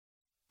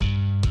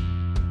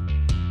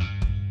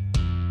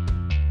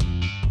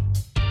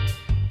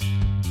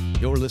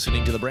You're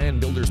listening to the Brand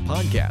Builders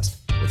Podcast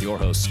with your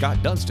hosts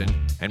Scott Dunstan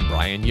and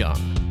Brian Young.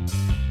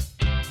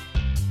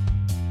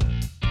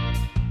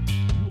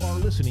 You are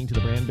listening to the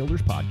Brand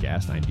Builders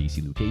Podcast. I'm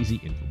DC Lucchese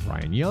in for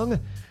Brian Young,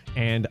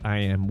 and I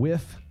am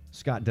with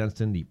Scott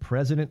Dunstan, the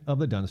president of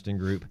the Dunstan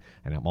Group,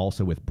 and I'm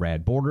also with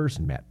Brad Borders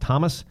and Matt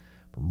Thomas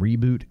from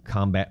Reboot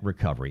Combat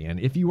Recovery. And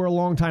if you are a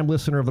longtime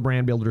listener of the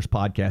Brand Builders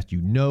Podcast,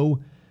 you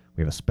know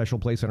we have a special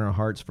place in our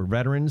hearts for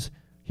veterans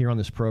here on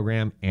this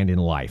program and in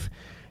life.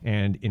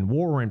 And in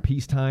war or in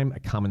peacetime, a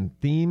common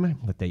theme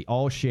that they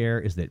all share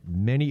is that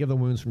many of the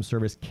wounds from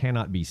service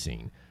cannot be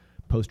seen.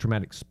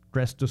 Post-traumatic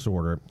stress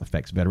disorder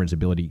affects veterans'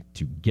 ability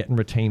to get and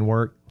retain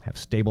work, have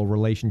stable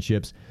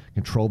relationships,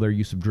 control their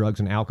use of drugs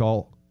and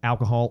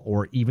alcohol,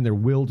 or even their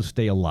will to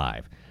stay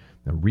alive.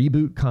 Now,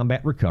 Reboot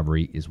Combat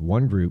Recovery is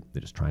one group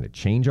that is trying to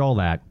change all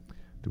that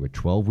through a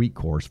 12-week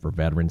course for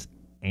veterans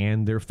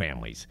and their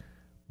families.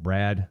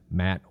 Brad,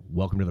 Matt,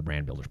 welcome to the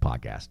Brand Builders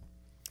Podcast.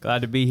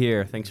 Glad to be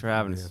here. Thanks for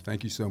having us.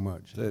 Thank you so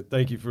much.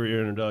 Thank you for your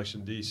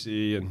introduction,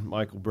 DC, and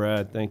Michael,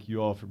 Brad. Thank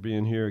you all for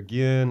being here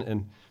again.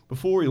 And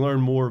before we learn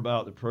more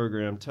about the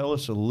program, tell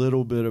us a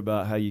little bit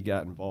about how you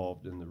got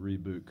involved in the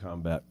Reboot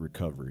Combat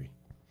Recovery.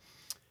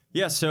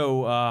 Yeah,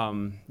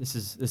 so this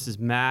is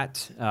Matt.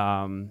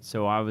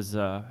 So I was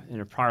in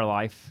a prior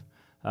life,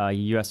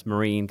 U.S.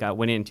 Marine.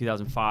 Went in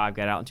 2005,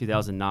 got out in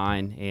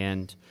 2009,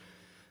 and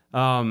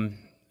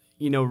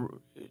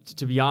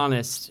to be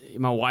honest,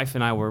 my wife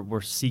and I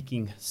were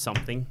seeking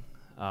something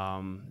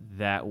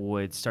that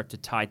would start to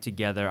tie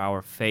together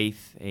our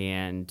faith,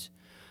 and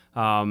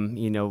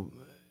to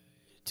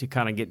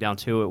kind of get down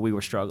to it, we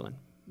were struggling,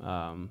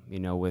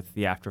 with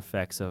the after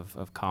effects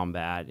of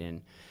combat,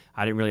 and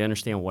I didn't really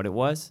understand what it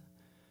was.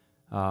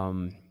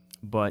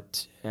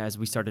 But as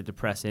we started to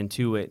press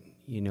into it,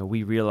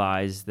 we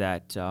realized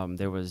that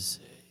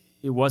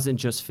it wasn't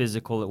just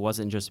physical, it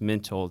wasn't just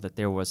mental, that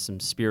there was some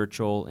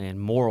spiritual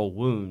and moral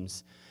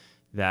wounds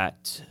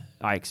that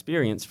I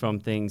experienced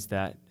from things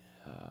that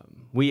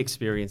we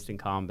experienced in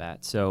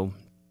combat. So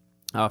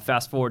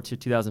fast forward to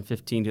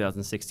 2015,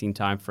 2016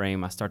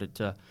 timeframe, I started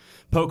to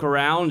poke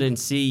around and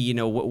see,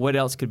 what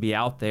else could be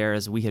out there,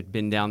 as we had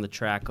been down the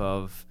track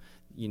of,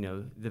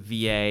 the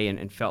VA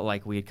and felt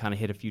like we had kind of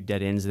hit a few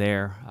dead ends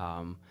there.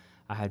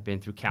 I had been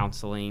through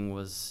counseling,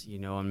 was,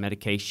 on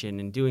medication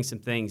and doing some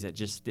things that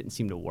just didn't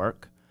seem to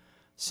work.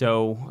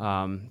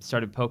 So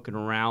started poking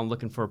around,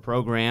 looking for a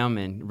program,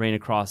 and ran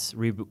across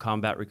Reboot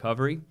Combat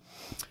Recovery.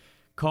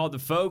 Called the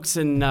folks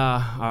and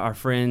our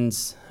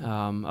friends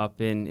up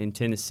in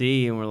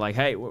Tennessee, and we're like,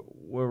 hey,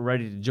 we're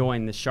ready to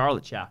join the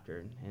Charlotte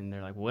chapter. And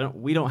they're like, well,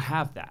 we don't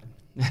have that.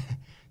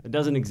 It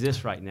doesn't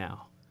exist right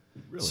now.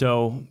 Really?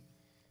 So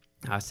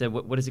I said,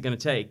 what is it going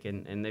to take?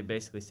 And they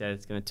basically said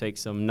it's going to take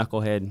some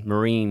knucklehead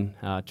Marine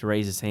to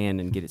raise his hand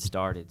and get it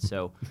started.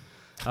 So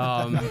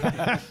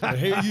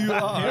here you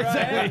are.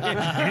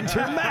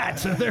 Enter Matt.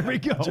 So there we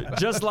go.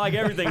 Just like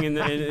everything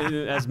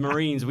as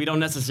Marines, we don't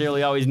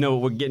necessarily always know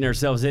what we're getting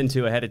ourselves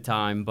into ahead of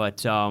time.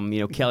 But,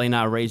 Kelly and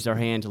I raised our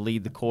hand to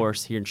lead the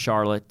course here in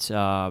Charlotte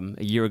a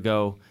year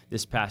ago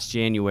this past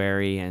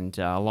January. And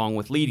along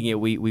with leading it,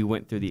 we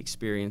went through the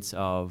experience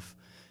of,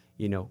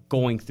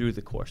 going through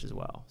the course as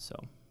well. So.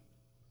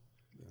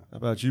 How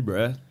about you,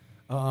 Brad?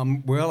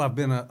 Well, I've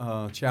been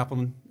a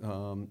chaplain.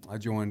 I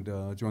joined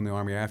the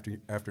Army after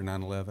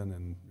 9/11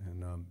 and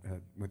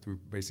went through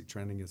basic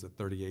training as a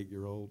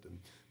 38-year-old, and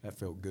that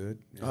felt good.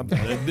 I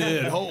bet it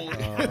did. Holy.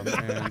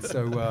 And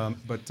so,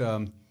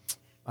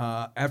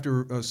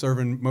 after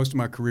serving most of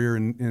my career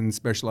in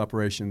special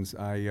operations,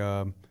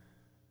 I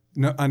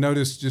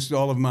noticed just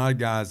all of my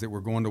guys that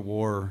were going to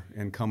war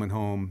and coming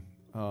home.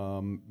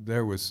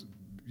 There was,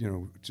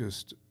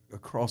 just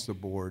across the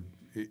board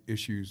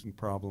issues and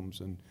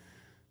problems, and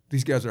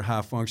these guys are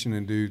high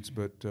functioning dudes,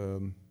 but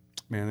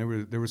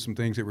man, there were some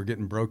things that were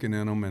getting broken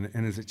in them,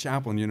 and as a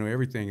chaplain,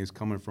 everything is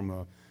coming from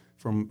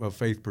a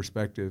faith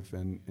perspective,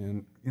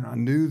 and I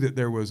knew that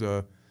there was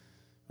an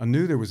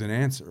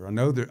answer. I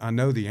know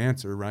the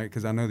answer, right?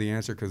 Because I know the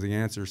answer because the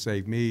answer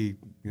saved me,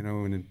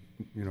 and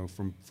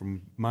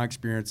from my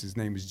experience, his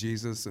name is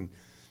Jesus, and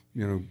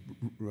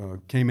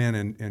came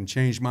in and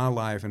changed my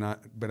life,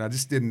 but I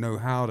just didn't know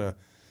how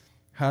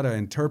to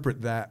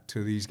interpret that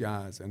to these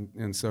guys.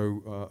 And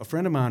so a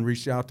friend of mine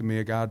reached out to me,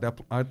 a guy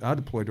I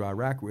deployed to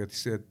Iraq with. He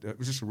said, it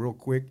was just a real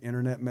quick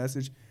internet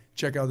message,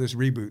 check out this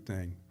Reboot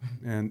thing.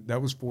 And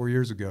that was 4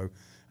 years ago.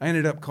 I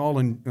ended up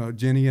calling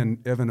Jenny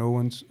and Evan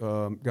Owens,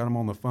 got them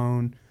on the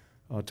phone,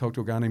 talked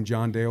to a guy named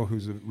John Dale,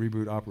 who's a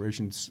Reboot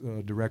operations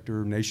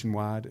director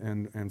nationwide,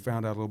 and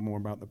found out a little more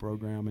about the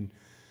program. And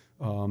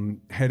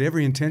had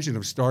every intention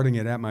of starting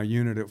it at my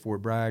unit at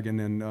Fort Bragg, and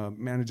then,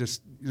 it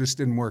just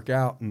didn't work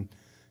out. And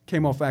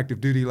came off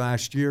active duty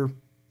last year.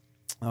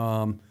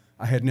 I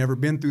had never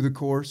been through the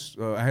course.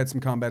 I had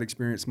some combat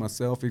experience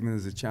myself, even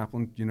as a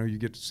chaplain. You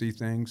get to see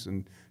things,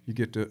 and you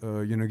get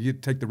to, you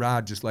get to take the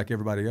ride just like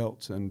everybody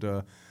else. And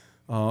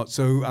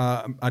So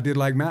I did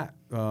like Matt.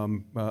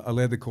 I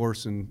led the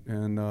course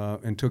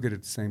and took it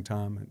at the same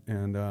time,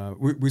 and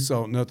we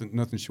saw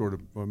nothing short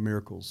of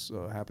miracles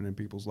happen in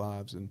people's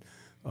lives. And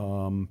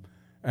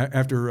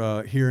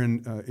after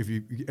hearing, if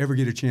you ever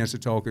get a chance to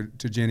talk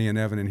to Jenny and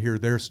Evan and hear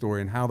their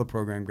story and how the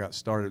program got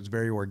started, it was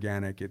very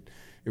organic.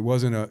 It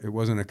wasn't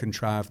a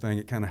contrived thing.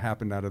 It kind of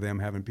happened out of them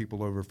having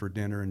people over for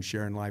dinner and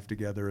sharing life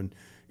together, and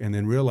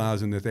then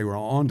realizing that they were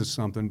onto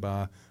something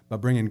by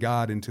bringing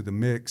God into the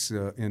mix,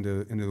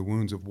 into the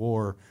wounds of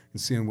war, and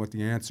seeing what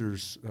the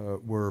answers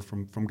were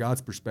from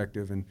God's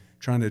perspective, and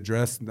trying to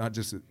address not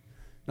just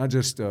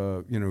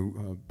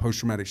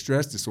post-traumatic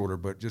stress disorder,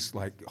 but just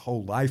like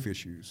whole life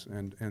issues.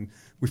 And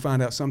we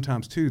find out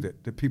sometimes too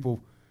that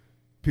people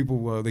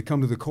they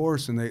come to the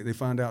course and they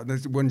find out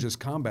that it wasn't just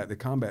combat. The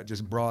combat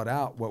just brought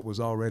out what was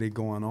already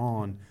going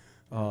on,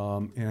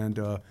 and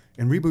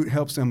Reboot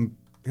helps them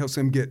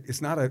get. It's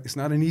not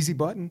an easy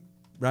button,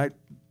 right?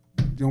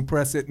 You don't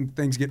press it and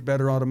things get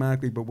better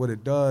automatically. But what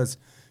it does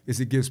is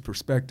it gives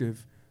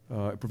perspective.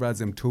 It provides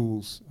them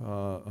tools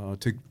to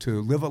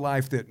live a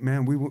life that,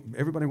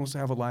 everybody wants to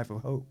have a life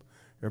of hope.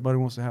 Everybody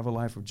wants to have a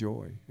life of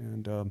joy,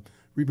 and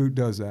Reboot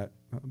does that.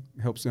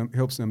 Helps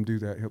them do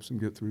that. Helps them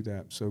get through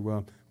that.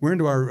 So we're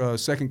into our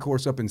second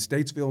course up in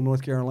Statesville,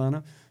 North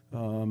Carolina,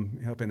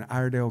 up in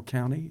Iredell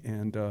County,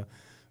 and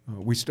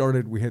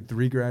we had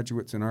 3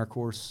 graduates in our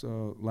course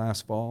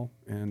last fall,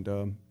 and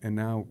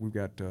now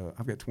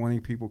I've got 20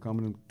 people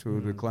coming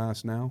to the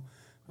class now,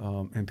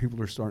 and people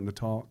are starting to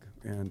talk,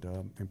 and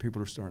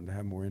people are starting to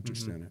have more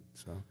interest in it.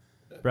 So,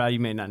 Brad, you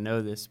may not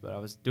know this, but I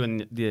was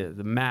doing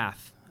the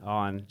math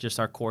on just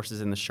our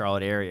courses in the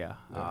Charlotte area.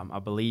 I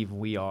believe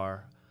we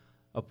are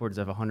upwards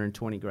of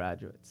 120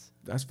 graduates.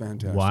 That's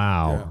fantastic.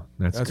 Wow,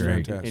 that's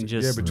great. Fantastic. In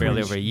just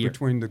barely over a year.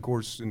 Between the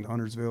course in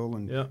Huntersville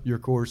and your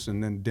course,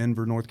 and then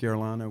Denver, North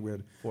Carolina, we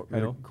had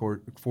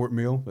Fort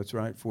Mill. That's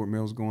right, Fort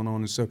Mill's going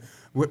on. And so,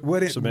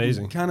 it's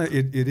amazing.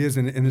 It is,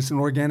 and it's an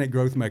organic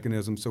growth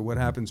mechanism. So what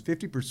happens?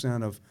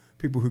 50% of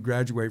people who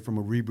graduate from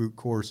a Reboot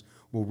course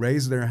will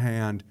raise their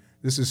hand.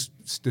 This is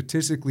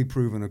statistically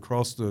proven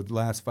across the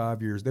last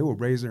 5 years. They will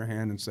raise their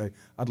hand and say,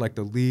 "I'd like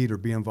to lead or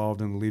be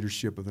involved in the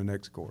leadership of the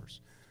next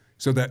course."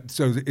 So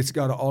it's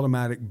got an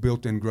automatic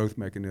built-in growth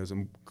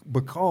mechanism,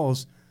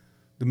 because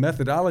the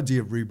methodology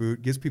of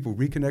Reboot gets people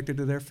reconnected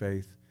to their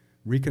faith,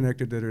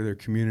 reconnected to their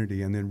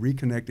community, and then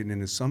reconnected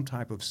into some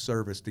type of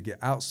service to get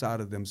outside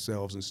of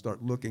themselves and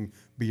start looking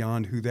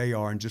beyond who they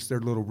are in just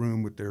their little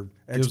room with their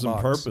Xbox. Gives them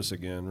purpose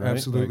again, right?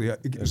 Absolutely.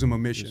 It gives them a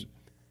mission,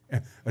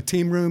 a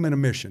team room and a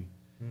mission.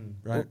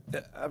 Right?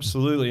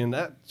 Absolutely, and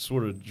that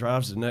sort of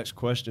drives the next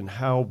question.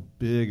 How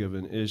big of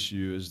an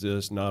issue is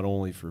this, not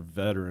only for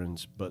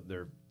veterans, but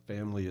their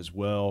family as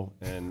well,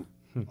 and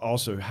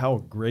also how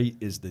great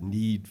is the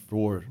need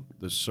for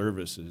the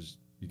services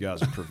you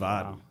guys are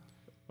providing?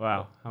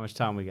 Wow. How much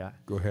time we got?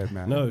 Go ahead,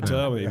 Matt. No,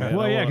 tell me, man.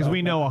 Well, yeah, because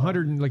we know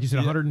 100, like you said,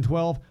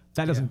 112.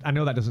 That doesn't. I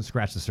know that doesn't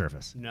scratch the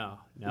surface. No.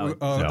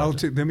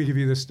 Let me give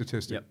you this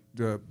statistic.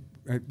 Yep.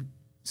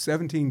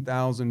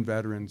 17,000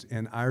 veterans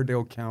in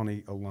Iredell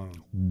County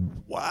alone.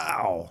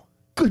 Wow.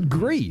 Good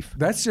grief.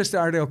 That's just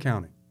Iredell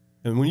County.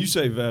 And when you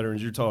say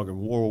veterans, you're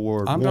talking World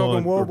War I. I'm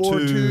talking World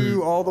War II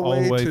all the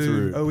way to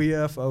through.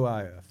 OEF,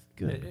 OIF.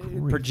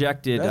 Good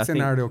Projected, That's I in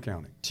think, Iredell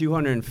County.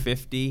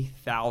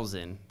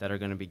 250,000 that are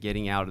going to be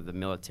getting out of the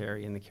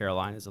military in the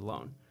Carolinas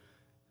alone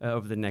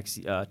over the next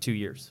 2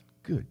 years.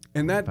 Good.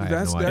 And that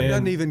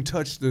doesn't even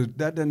touch the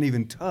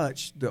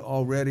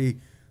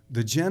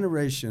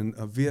generation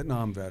of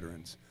Vietnam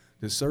veterans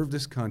that served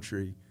this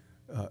country,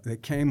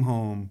 that came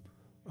home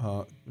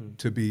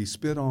to be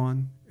spit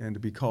on and to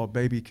be called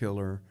baby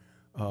killer.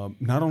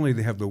 Not only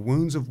they have the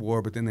wounds of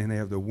war, but then they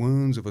have the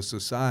wounds of a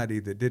society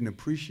that didn't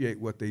appreciate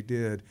what they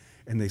did,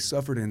 and they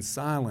suffered in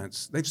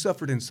silence. They've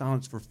suffered in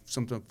silence for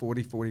something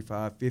 40,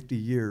 45, 50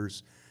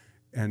 years.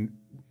 And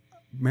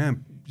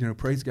man,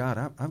 praise God,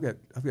 I've got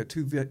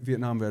 2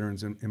 Vietnam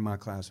veterans in my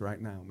class right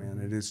now, man.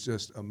 It is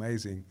just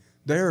amazing.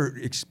 Their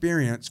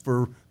experience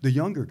for the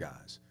younger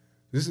guys.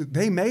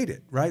 They made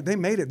it, right? They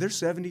made it. They're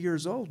 70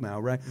 years old now,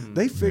 right?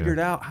 They figured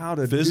out how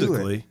to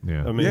physically do it.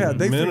 Yeah. I mean,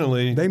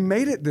 mentally. They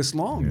made it this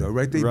long, though,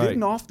 right? They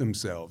didn't off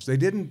themselves. They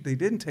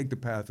didn't take the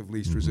path of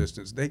least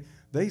resistance.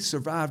 They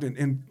survived,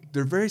 and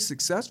they're very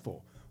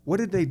successful. What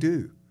did they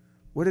do?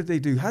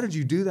 How did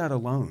you do that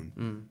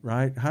alone,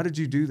 right? How did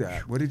you do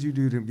that? What did you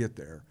do to get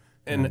there?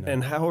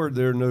 And how are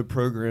there no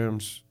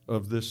programs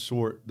of this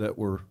sort that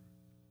were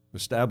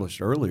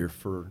established earlier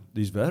for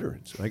these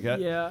veterans?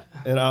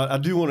 And I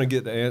do want to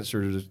get the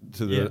answer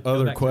to the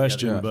other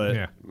question,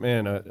 but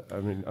man, I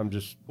mean, I'm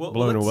just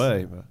blown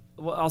away.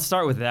 Well, I'll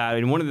start with that.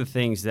 And one of the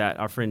things that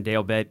our friend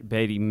Dale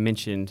Beatty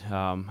mentioned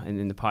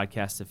in the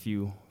podcast a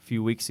few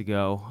weeks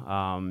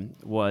ago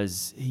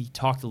was he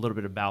talked a little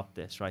bit about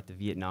this, right? The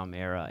Vietnam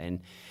era,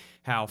 and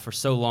how for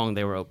so long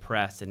they were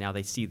oppressed, and now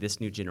they see this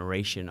new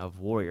generation of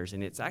warriors,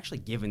 and it's actually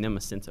given them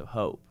a sense of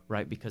hope,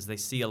 right? Because they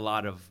see a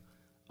lot of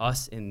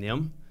us in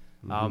them.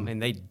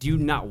 And they do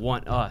not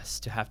want us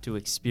to have to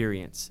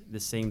experience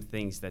the same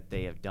things that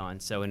they have done.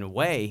 So in a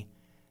way,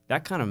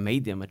 that kind of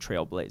made them a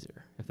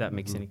trailblazer, if that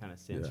makes any kind of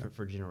sense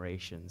for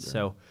generations. Yeah.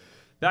 So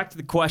back to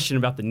the question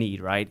about the need,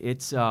 right?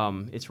 It's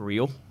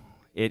real.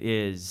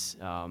 It's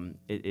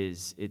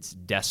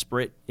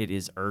desperate. It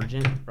is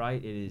urgent, right?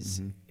 It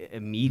is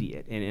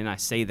immediate. And I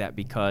say that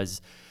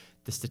because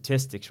the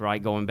statistics,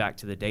 right, going back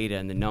to the data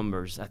and the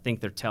numbers, I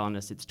think they're telling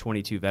us it's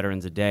 22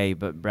 veterans a day.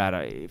 But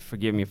Brad,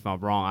 forgive me if I'm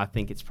wrong. I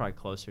think it's probably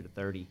closer to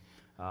 30.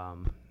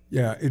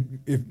 Yeah,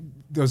 if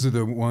those are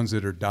the ones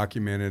that are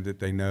documented that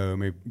they know,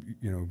 maybe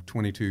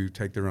 22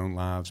 take their own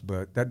lives,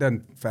 but that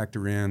doesn't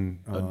factor in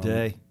A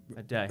day.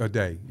 A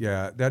day.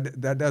 Yeah,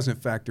 that doesn't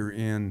factor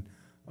in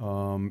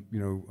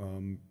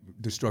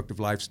destructive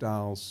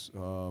lifestyles.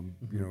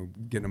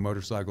 Getting a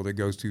motorcycle that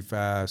goes too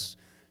fast,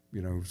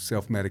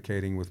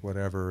 self-medicating with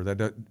whatever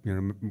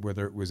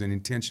whether it was an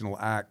intentional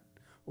act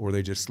or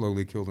they just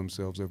slowly kill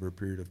themselves over a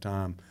period of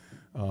time.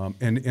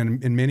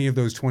 And many of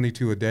those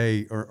 22 a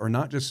day are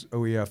not just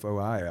OEF,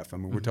 OIF. I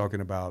mean, we're talking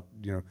about,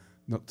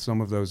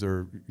 some of those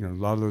are, a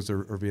lot of those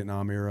are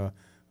Vietnam era,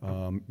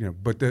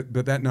 but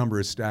that number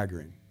is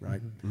staggering,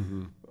 right?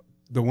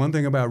 The one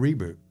thing about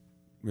Reboot,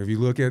 if you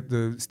look at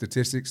the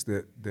statistics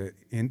that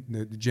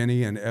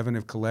Jenny and Evan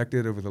have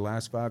collected over the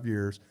last 5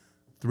 years,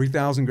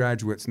 3,000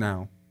 graduates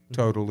now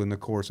total in the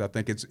course. I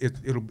think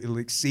it'll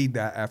exceed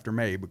that after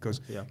May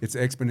because it's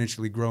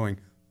exponentially growing.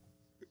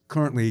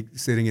 Currently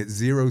sitting at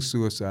 0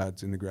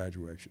 suicides in the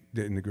graduates.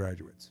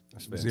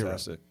 That's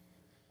fantastic.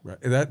 0.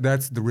 Right.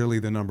 That's really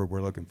the number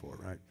we're looking for,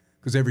 right?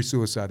 Because every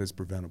suicide is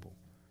preventable.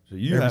 So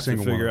you have to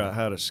figure out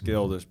how to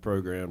scale this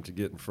program to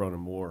get in front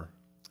of more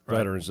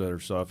veterans that are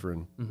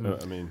suffering.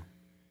 I mean,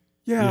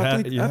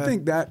 I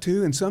think that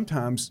too. And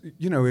sometimes,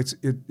 it's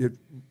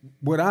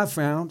what I've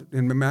found,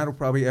 and Matt will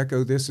probably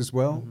echo this as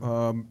well.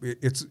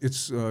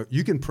 It's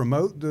you can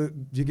promote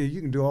you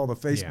can do all the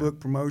Facebook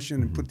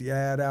promotion and put the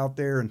ad out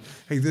there, and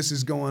hey, this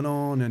is going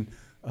on, and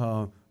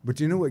but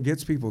what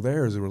gets people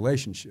there is a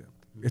relationship.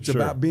 It's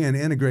about being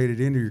integrated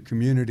into your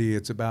community.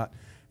 It's about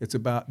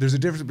there's a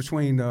difference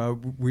between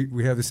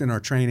we have this in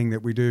our training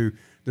that we do.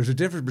 There's a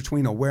difference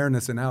between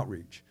awareness and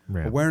outreach.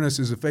 Right. Awareness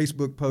is a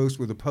Facebook post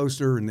with a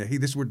poster and hey,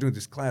 we're doing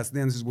this class.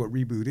 Then this is what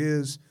Reboot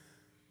is.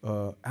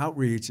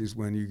 Outreach is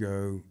when you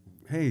go,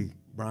 hey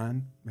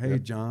Brian, hey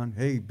John,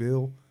 hey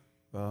Bill,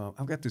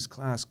 I've got this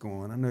class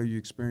going. I know you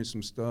experienced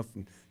some stuff,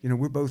 and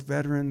we're both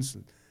veterans.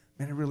 And,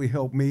 man, it really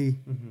helped me.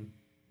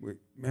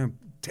 Man,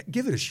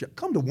 give it a shot.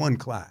 Come to one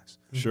class.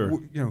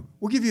 Sure.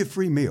 We'll give you a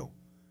free meal.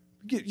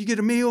 You get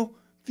a meal.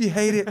 If you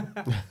hate it,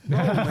 no,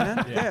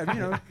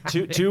 man.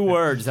 Two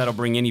words that'll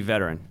bring any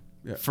veteran.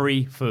 Yeah.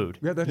 Free food.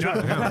 Yeah, that's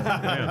right.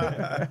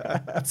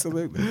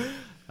 Absolutely.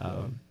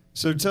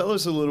 So tell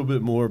us a little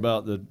bit more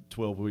about the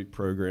 12-week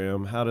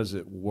program. How does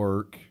it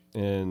work,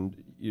 and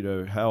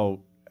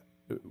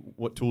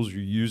what tools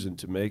you're using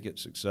to make it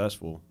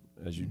successful,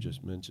 as you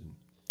just mentioned?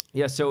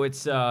 Yeah, so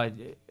it's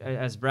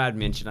as Brad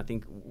mentioned. I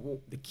think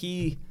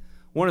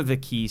one of the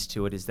keys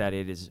to it is that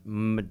it is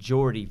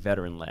majority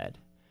veteran-led.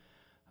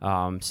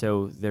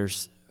 So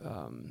there's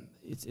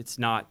it's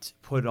not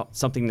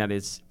something that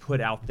is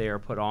put out there,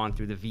 put on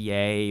through the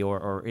VA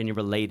or any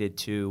related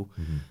to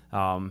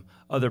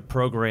other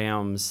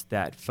programs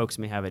that folks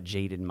may have a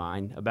jaded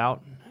mind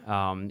about.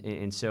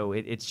 And so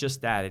it's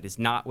just that. It is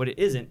not, what it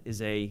isn't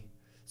is a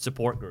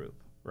support group,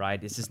 right?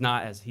 This is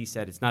not, as he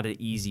said, it's not an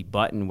easy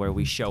button where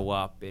we show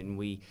up and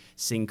we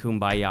sing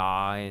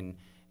Kumbaya and,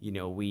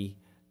 we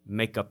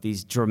make up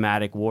these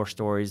dramatic war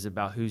stories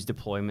about whose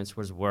deployments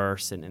was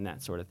worse and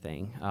that sort of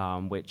thing,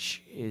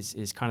 which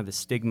is kind of the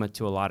stigma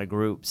to a lot of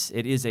groups.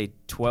 It is a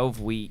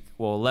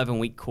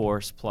 11-week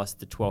course plus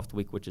the 12th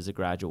week, which is a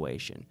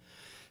graduation.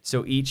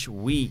 So each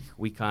week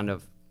we kind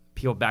of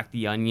peel back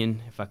the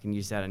onion, if I can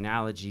use that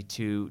analogy,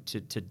 to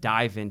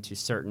dive into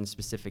certain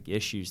specific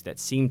issues that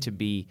seem to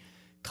be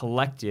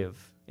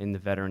collective in the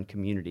veteran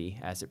community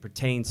as it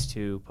pertains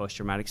to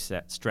post-traumatic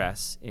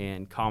stress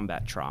and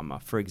combat trauma.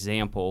 For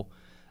example,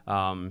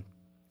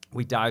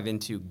 we dive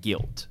into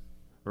guilt,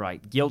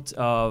 right? Guilt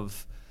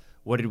of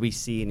what did we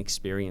see and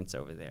experience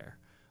over there?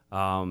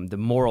 The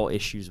moral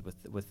issues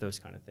with those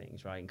kind of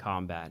things, right, in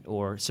combat.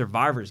 Or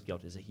survivor's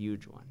guilt is a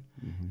huge one.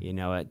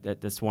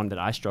 That's one that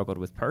I struggled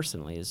with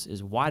personally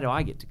is why do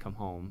I get to come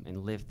home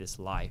and live this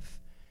life?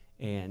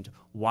 And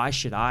why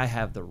should I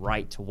have the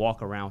right to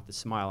walk around with a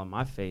smile on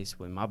my face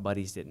when my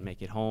buddies didn't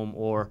make it home,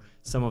 or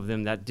some of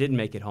them that did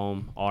make it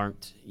home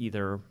aren't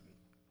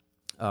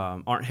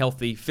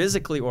healthy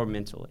physically or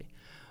mentally.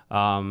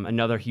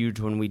 Another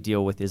huge one we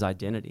deal with is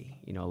identity.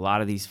 A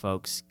lot of these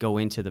folks go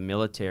into the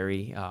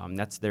military.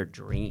 That's their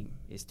dream,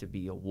 is to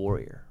be a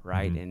warrior,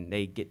 right? Mm-hmm. And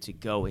they get to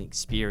go and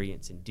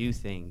experience and do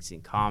things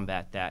in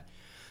combat that,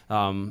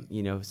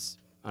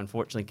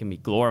 unfortunately can be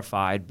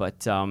glorified.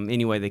 But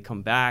anyway, they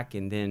come back,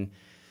 and then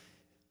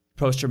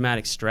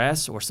post-traumatic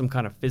stress or some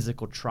kind of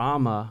physical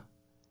trauma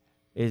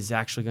is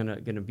actually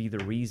gonna be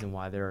the reason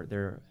why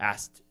they're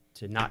asked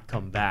to not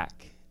come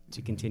back,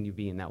 to continue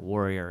being that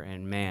warrior.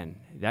 And man,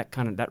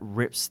 that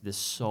rips the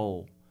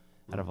soul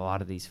out of a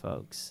lot of these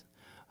folks.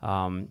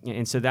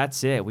 And so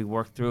that's it. We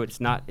work through it.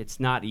 It's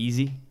not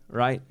easy,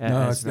 right?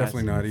 No, it's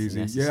definitely not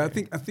easy. Yeah, I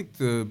think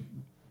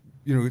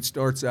it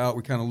starts out,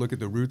 we kind of look at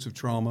the roots of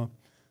trauma.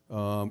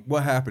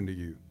 What happened to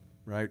you,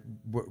 right?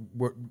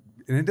 What,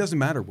 and it doesn't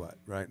matter what,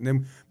 right?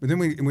 But then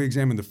we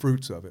examine the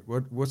fruits of it.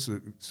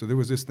 So there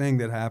was this thing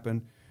that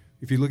happened.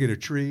 If you look at a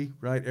tree,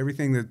 right,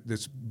 everything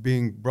that's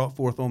being brought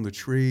forth on the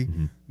tree,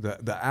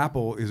 the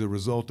apple is a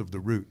result of the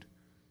root.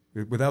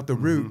 Without the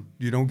root,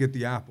 you don't get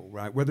the apple,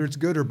 right? Whether it's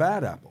good or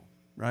bad apple,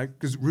 right?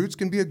 Because roots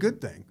can be a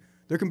good thing.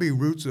 There can be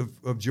roots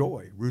of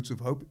joy, roots of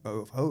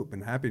hope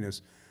and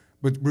happiness,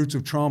 but roots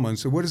of trauma. And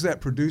so what has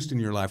that produced in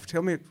your life?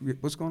 Tell me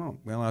what's going on.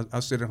 Well, I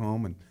sit at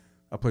home and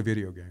I play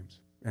video games,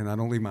 and I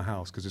don't leave my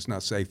house because it's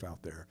not safe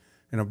out there.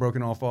 And I've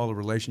broken off all the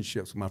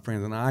relationships with my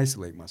friends, and I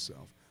isolate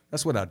myself.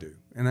 That's what I do.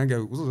 And I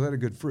go, well, is that a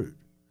good fruit?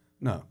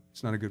 No,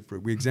 it's not a good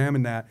fruit. We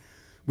examine that.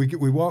 We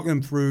walk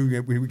them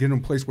through. We get them in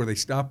a place where they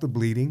stop the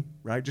bleeding,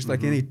 right? Just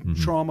like any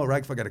trauma,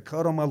 right? If I got a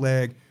cut on my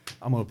leg,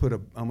 I'm gonna put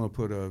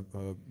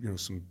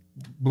some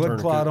blood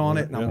clot on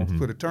it, and I'm gonna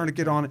put a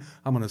tourniquet on it.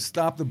 I'm gonna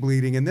stop the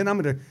bleeding, and then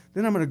I'm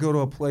gonna go to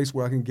a place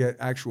where I can get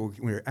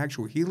where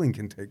actual healing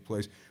can take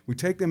place. We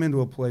take them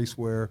into a place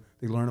where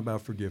they learn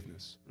about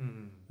forgiveness.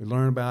 They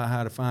learn about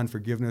how to find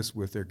forgiveness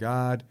with their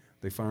God.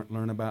 They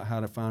learn about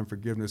how to find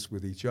forgiveness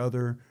with each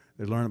other.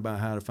 They learn about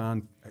how to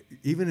find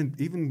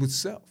even with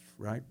self,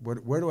 right?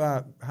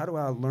 How do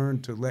I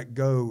learn to let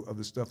go of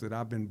the stuff that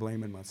I've been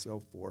blaming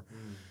myself for?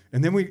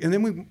 And then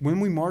when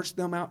we march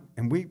them out,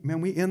 and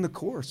we end the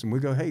course, and we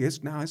go, hey, it's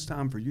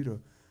time for you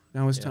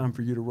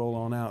to roll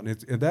on out.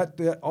 And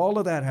that all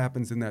of that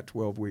happens in that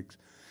 12 weeks.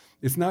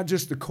 It's not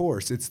just the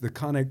course; it's the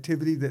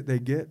connectivity that they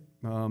get.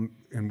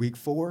 In week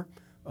 4,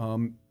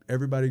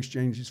 everybody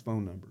exchanges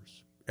phone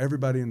numbers.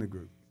 Everybody in the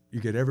group. You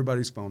get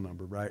everybody's phone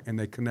number, right? And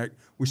they connect.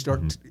 We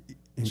start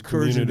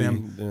encouraging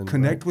them,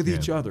 connect with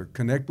each other,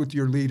 connect with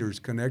your leaders,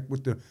 connect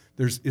with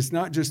it's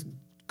not just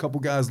a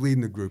couple guys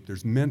leading the group.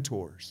 There's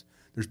mentors.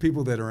 There's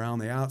people that are on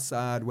the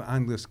outside. I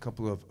enlist a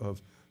couple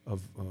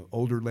of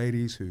older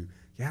ladies who,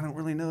 I don't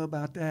really know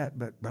about that,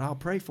 but I'll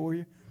pray for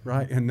you,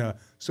 right? And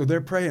so they're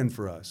praying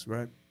for us,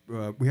 right?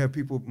 We have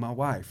people, my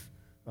wife,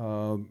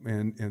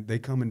 and they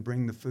come and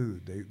bring the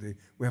food.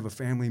 We have a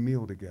family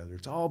meal together.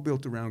 It's all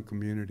built around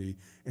community,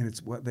 and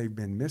it's what they've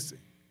been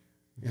missing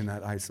in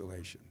that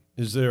isolation.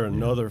 Is there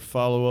another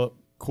follow-up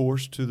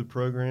course to the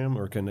program,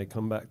 or can they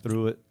come back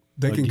through it?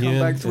 They can come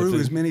back through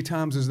as many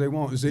times as they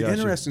want. There's an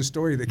interesting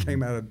story that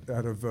came out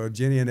of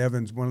Jenny and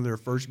Evans, one of their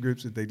first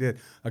groups that they did.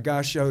 A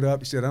guy showed up.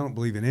 He said, I don't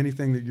believe in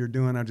anything that you're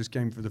doing. I just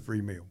came for the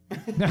free meal.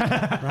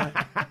 Right?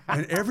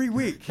 And every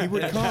week he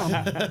would come.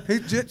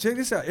 Check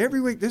this out.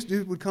 Every week this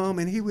dude would come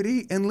and he would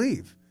eat and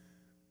leave.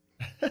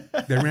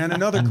 They ran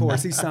another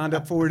course. He signed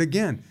up for it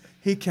again.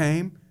 He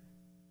came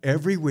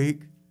every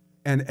week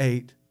and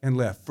ate and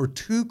left. For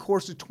 2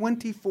 courses,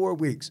 24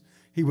 weeks,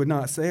 he would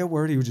not say a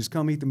word. He would just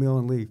come eat the meal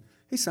and leave.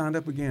 He signed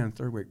up again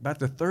 3rd week. About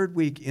the 3rd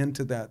week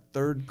into that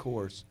 3rd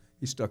course,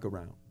 he stuck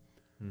around.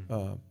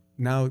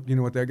 Now, you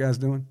know what that guy's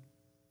doing?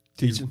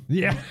 Teaching.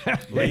 Yeah.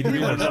 Leading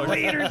the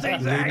leaders,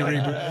 exactly.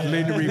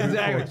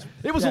 Exactly.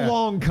 It was a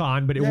long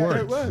con, but it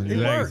worked. It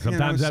worked.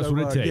 Sometimes that's what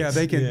it takes. Yeah,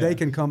 they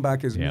can come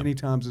back as many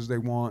times as they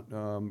want.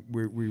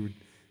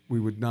 We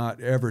would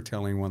not ever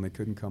tell anyone they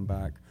couldn't come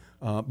back.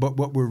 But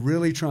what we're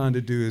really trying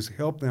to do is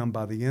help them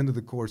by the end of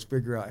the course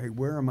figure out, hey,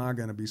 where am I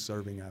going to be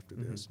serving after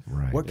this?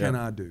 Right. What can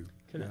I do?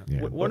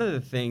 One of the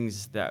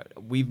things that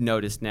we've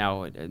noticed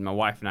now, and my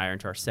wife and I are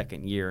into our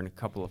 2nd year and a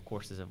couple of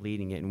courses of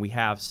leading it, and we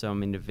have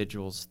some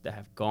individuals that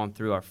have gone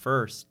through our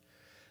first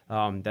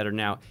that are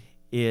now,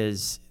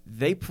 is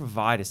they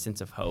provide a sense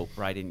of hope,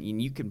 right?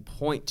 And you can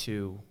point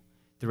to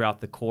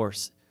throughout the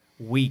course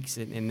weeks,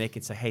 and they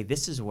can say, hey,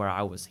 this is where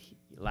I was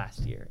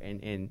last year.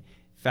 And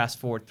fast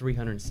forward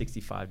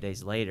 365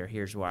 days later,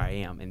 here's where I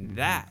am. And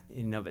that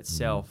in and of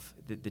itself,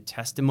 the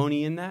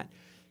testimony in that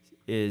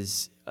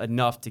is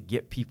enough to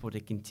get people to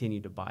continue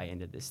to buy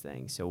into this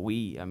thing. So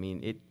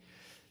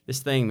this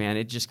thing, man,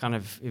 it just kind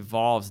of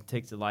evolves and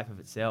takes a life of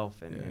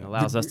itself and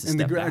allows us to step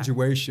back. And the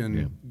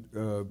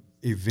graduation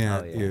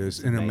event is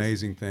an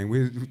amazing thing.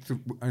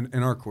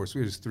 In our course,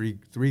 we had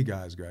three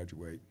guys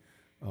graduate.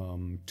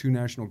 2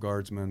 National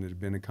Guardsmen that had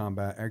been in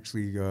combat.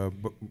 Actually,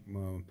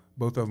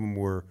 both of them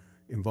were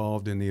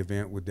involved in the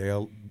event with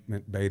Dale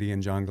Beatty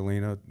and John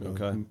Galena,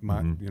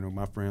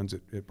 my friends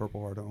at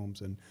Purple Heart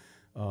Homes,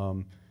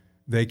 and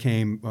they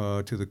came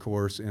to the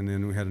course. And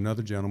then we had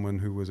another gentleman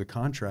who was a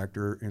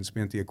contractor and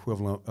spent the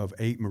equivalent of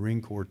 8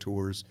 Marine Corps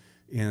tours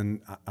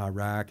in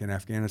Iraq and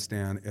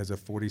Afghanistan as a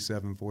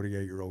 47,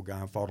 48-year-old guy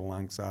and fought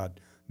alongside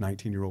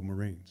 19-year-old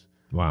Marines.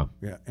 Wow.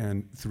 Yeah,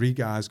 and 3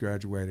 guys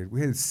graduated.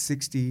 We had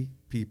 60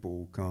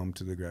 people come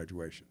to the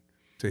graduation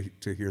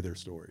to hear their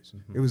stories.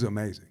 It was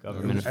amazing.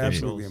 Government it was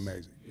absolutely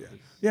amazing.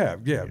 Yeah.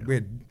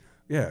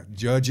 We had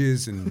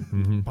judges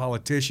and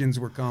politicians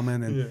were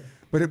coming, and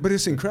but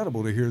it's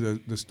incredible to hear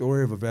the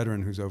story of a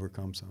veteran who's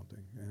overcome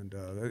something, and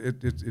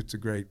it's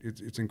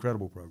an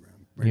incredible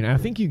program. I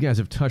think you guys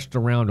have touched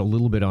around a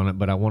little bit on it,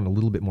 but I want a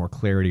little bit more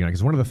clarity on it.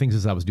 Because one of the things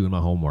as I was doing my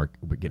homework,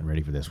 getting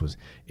ready for this, was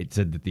it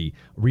said that the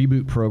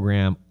Reboot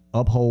program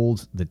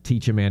upholds the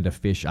Teach a Man to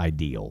Fish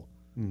ideal.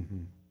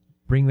 Mm-hmm.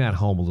 Bring that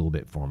home a little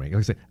bit for me. Like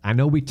I said, I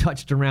know we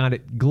touched around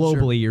it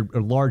globally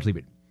or largely,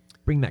 but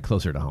bring that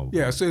closer to home.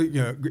 Yeah, so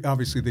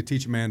obviously the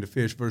Teach a Man to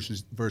Fish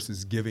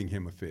versus giving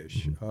him a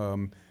fish.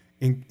 Mm-hmm.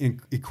 In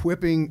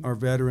equipping our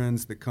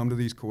veterans that come to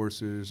these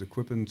courses,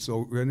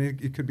 and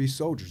it could be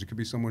soldiers, it could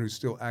be someone who's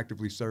still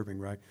actively serving,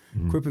 right?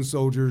 Mm-hmm. Equipping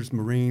soldiers,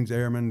 Marines,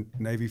 Airmen,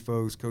 Navy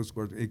folks, Coast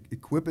Guard,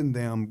 equipping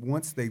them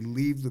once they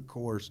leave the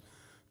course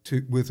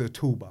with a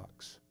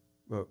toolbox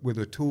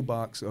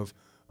of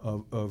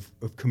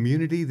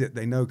community that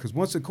they know, because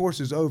once the course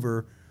is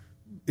over,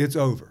 it's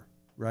over,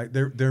 right?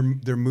 They're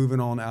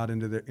moving on out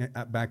into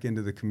back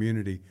into the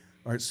community,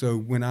 all right? So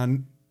when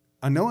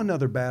I know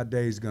another bad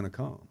day is going to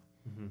come.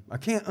 Mm-hmm. I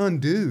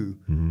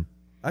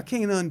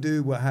can't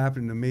undo what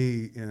happened to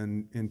me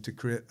in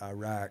Tikrit,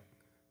 Iraq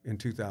in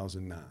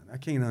 2009. I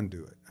can't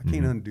undo it. I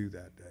can't undo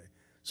that day.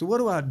 So what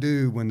do I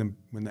do when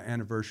the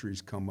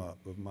anniversaries come up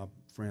of my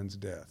friend's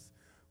death?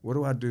 What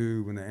do I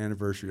do when the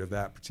anniversary of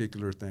that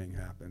particular thing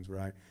happens,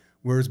 right?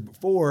 Whereas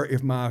before,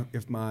 if my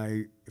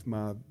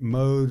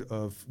mode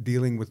of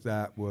dealing with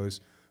that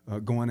was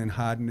going and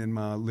hiding in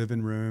my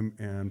living room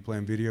and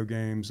playing video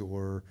games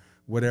or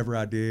whatever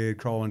I did,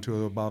 crawling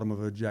to the bottom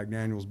of a Jack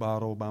Daniels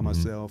bottle by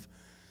myself.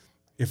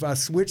 If I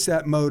switch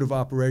that mode of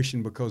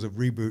operation because of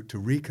Reboot to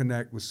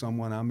reconnect with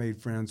someone I made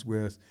friends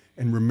with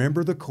and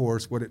remember the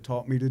course, what it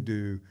taught me to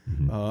do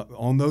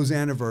on those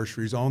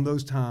anniversaries, on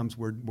those times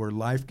where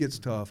life gets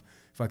tough,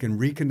 if I can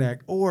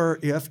reconnect, or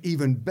if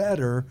even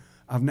better,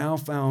 I've now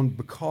found,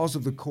 because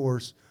of the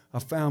course,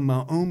 I've found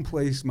my own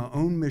place, my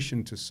own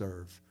mission to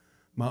serve,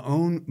 my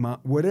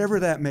whatever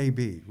that may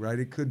be, right?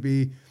 It could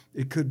be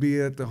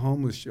at the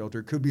homeless shelter.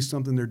 It could be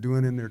something they're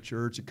doing in their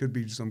church. It could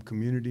be some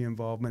community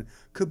involvement.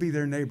 It could be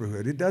their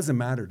neighborhood. It doesn't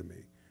matter to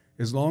me,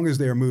 as long as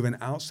they're moving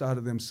outside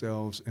of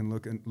themselves and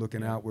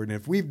looking outward. And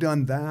if we've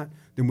done that,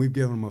 then we've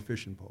given them a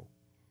fishing pole.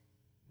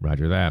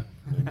 Roger that.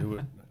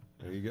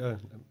 There you go.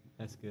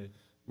 That's good.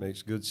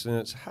 Makes good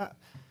sense.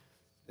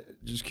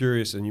 Just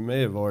curious, and you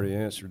may have already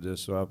answered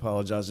this, so I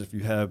apologize if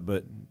you have,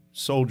 but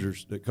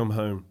soldiers that come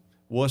home,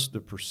 what's the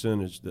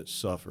percentage that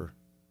suffer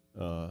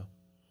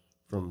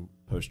from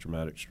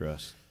post-traumatic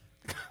stress?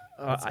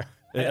 I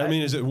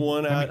mean, is it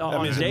 1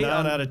 out? Is it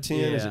 9 out of 10?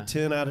 Yeah. Is it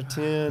 10 out of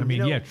 10? I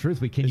mean,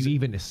 truthfully, can you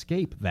even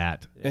escape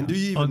that? And do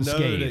you even unscathed?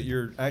 know that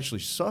you're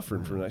actually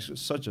suffering from that?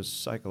 It's such a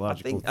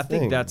psychological thing. I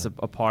think that's a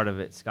part of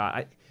it,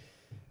 Scott.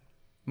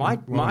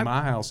 In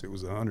my house, it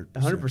was 100%.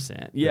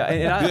 100%. Yeah,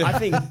 and I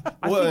think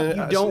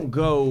you don't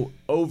go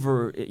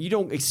over, you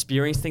don't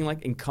experience things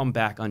like and come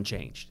back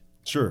unchanged.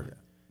 Sure. Yeah.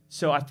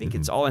 So I think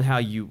it's all in how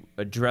you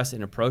address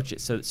and approach it.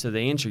 So to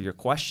answer your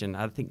question,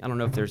 I don't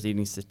know if there's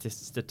any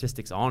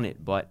statistics on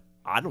it, but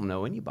I don't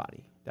know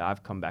anybody that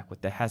I've come back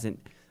with that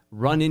hasn't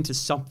run into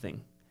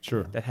something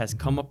that has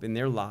come up in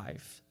their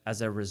life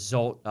as a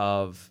result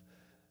of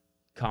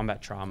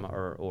combat trauma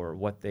or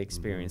what they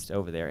experienced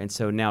over there. And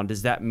so now,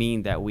 does that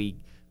mean that we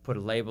put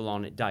a label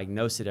on it,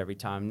 diagnose it every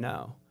time?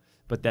 No.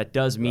 But that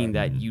does mean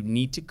that you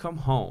need to come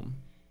home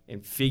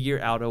and figure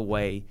out a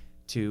way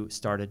to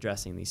start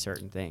addressing these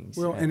certain things.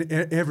 Well, and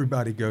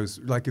everybody goes,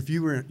 like if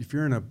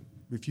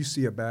you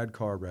see a bad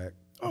car wreck.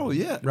 Oh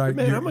yeah, right.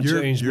 Man, I'm a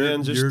changed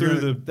man just through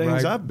the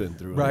things I've been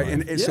through. Right,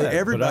 and so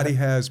everybody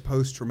has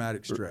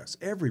post-traumatic stress.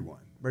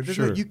 Everyone, right?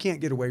 You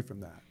can't get away from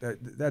that.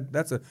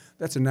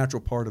 That's a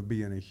natural part of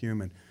being a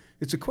human.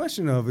 It's a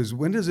question of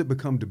when does it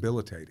become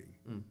debilitating?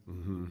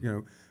 Mm-hmm.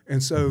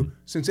 And so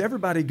since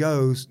everybody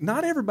goes,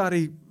 not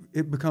everybody.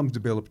 It becomes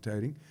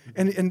debilitating.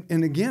 And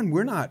again,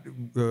 we're not,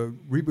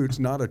 Reboot's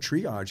not a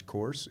triage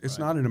course. It's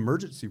not an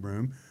emergency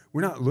room.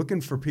 We're not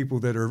looking for people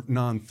that are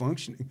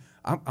non-functioning.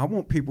 I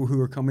want people who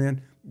are coming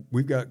in.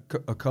 We've got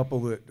a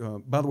couple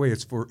that, by the way,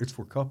 it's for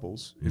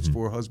couples. Mm-hmm. It's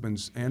for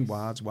husbands and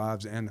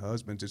wives and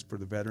husbands. It's for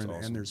the veteran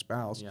and their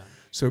spouse. Yeah.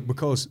 So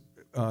because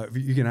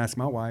you can ask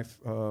my wife,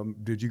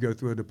 did you go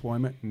through a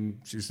deployment? And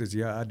she says,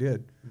 yeah, I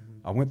did.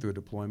 Mm-hmm. I went through a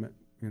deployment,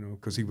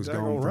 because he was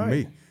gone from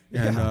me.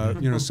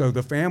 And so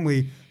the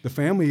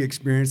family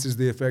experiences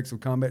the effects of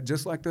combat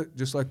just like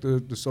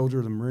the soldier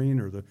or the Marine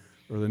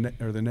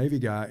or the Navy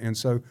guy. And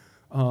so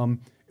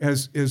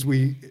as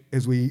we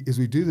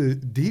do the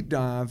deep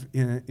dive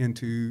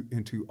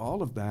into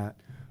all of that,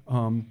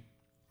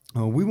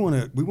 we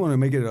want to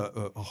make it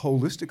a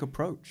holistic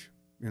approach,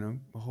 a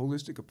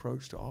holistic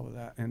approach to all of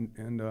that,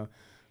 and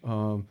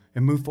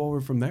move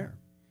forward from there.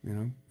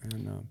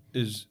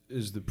 Is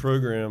the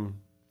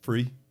program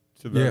free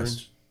to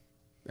veterans? Yes.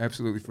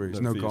 Absolutely free.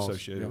 There's no cost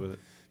associated with it.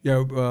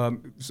 Yeah,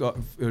 so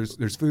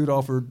there's food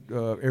offered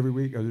every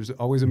week. There's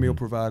always a meal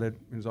provided,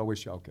 and there's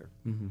always childcare.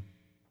 Mm-hmm.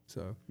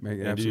 So make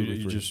it absolutely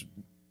free. You just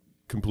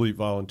complete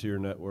volunteer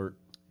network.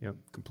 Yep,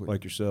 complete.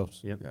 Like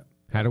yourselves. Yep.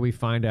 How do we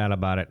find out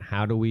about it?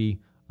 I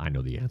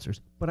know the answers,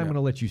 but I'm going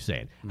to let you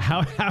say it.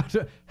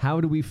 Mm-hmm. How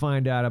do we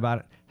find out about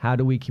it? How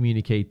do we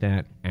communicate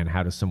that? And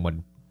how does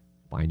someone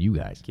find you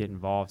guys? Get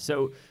involved.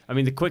 So, I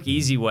mean, the quick,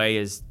 easy way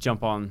is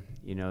jump on,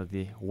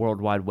 the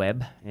World Wide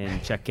Web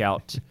and check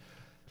out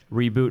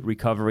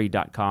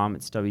rebootrecovery.com.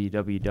 It's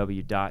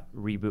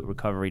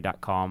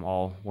www.rebootrecovery.com,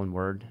 all one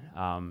word.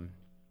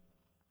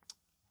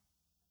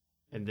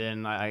 And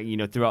then,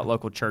 throughout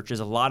local churches,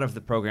 a lot of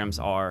the programs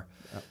are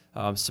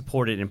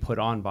supported and put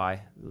on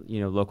by,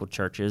 local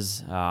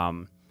churches.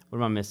 What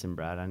am I missing,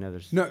 Brad? I know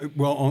there's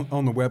Well,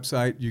 on the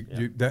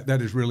website,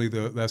 that is really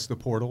that's the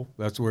portal.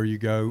 That's where you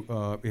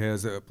go. It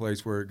has a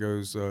place where it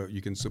goes.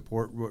 You can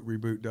support what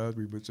Reboot does.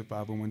 Reboot's a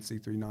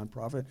 501c3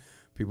 nonprofit.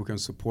 People can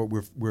support.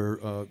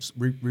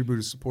 Reboot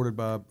is supported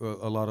by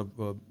a lot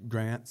of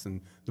grants,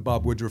 and the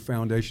Bob Woodruff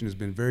Foundation has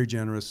been very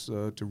generous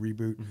to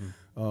Reboot. Mm-hmm.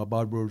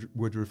 Bob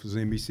Woodruff is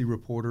an NBC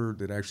reporter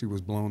that actually was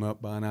blown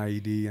up by an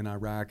IED in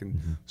Iraq and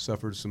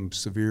suffered some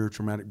severe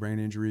traumatic brain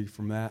injury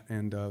from that,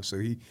 and so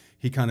he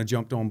kind of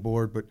jumped on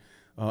board. But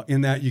in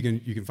that you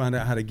can find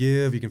out how to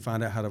give, you can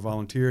find out how to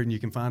volunteer, and you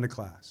can find a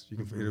class.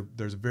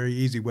 There's a very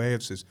easy way.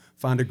 It says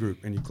find a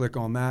group, and you click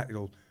on that.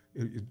 It'll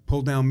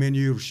pull down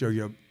menu. It'll show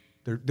you.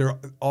 They're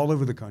all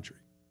over the country.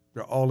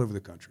 They're all over the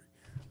country,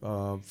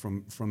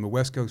 from the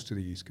West Coast to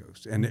the East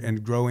Coast,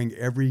 and growing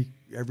every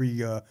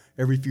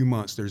few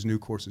months. There's new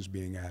courses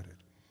being added.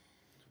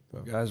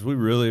 So. Guys, we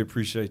really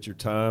appreciate your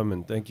time,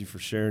 and thank you for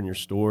sharing your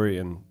story,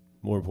 and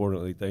more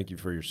importantly, thank you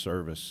for your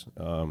service.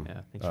 I'm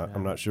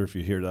not sure if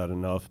you hear that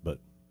enough, but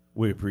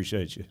we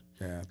appreciate you.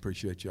 Yeah, I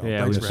appreciate y'all.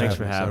 Yeah, thanks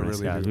for having us,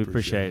 guys. We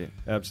appreciate it.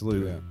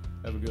 Absolutely. Yeah.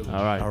 Have a good one.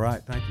 All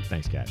right. Thank you.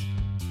 Thanks, guys.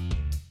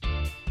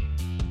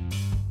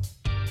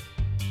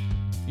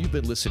 You've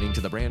been listening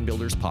to the Brand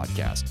Builders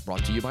Podcast,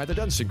 brought to you by the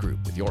Dunston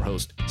Group with your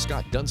host,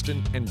 Scott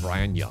Dunston and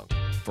Brian Young.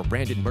 For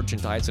branded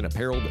merchandise and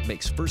apparel that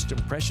makes first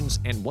impressions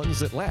and ones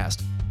that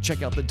last,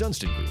 check out the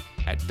Dunston Group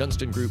at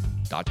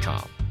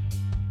dunstongroup.com.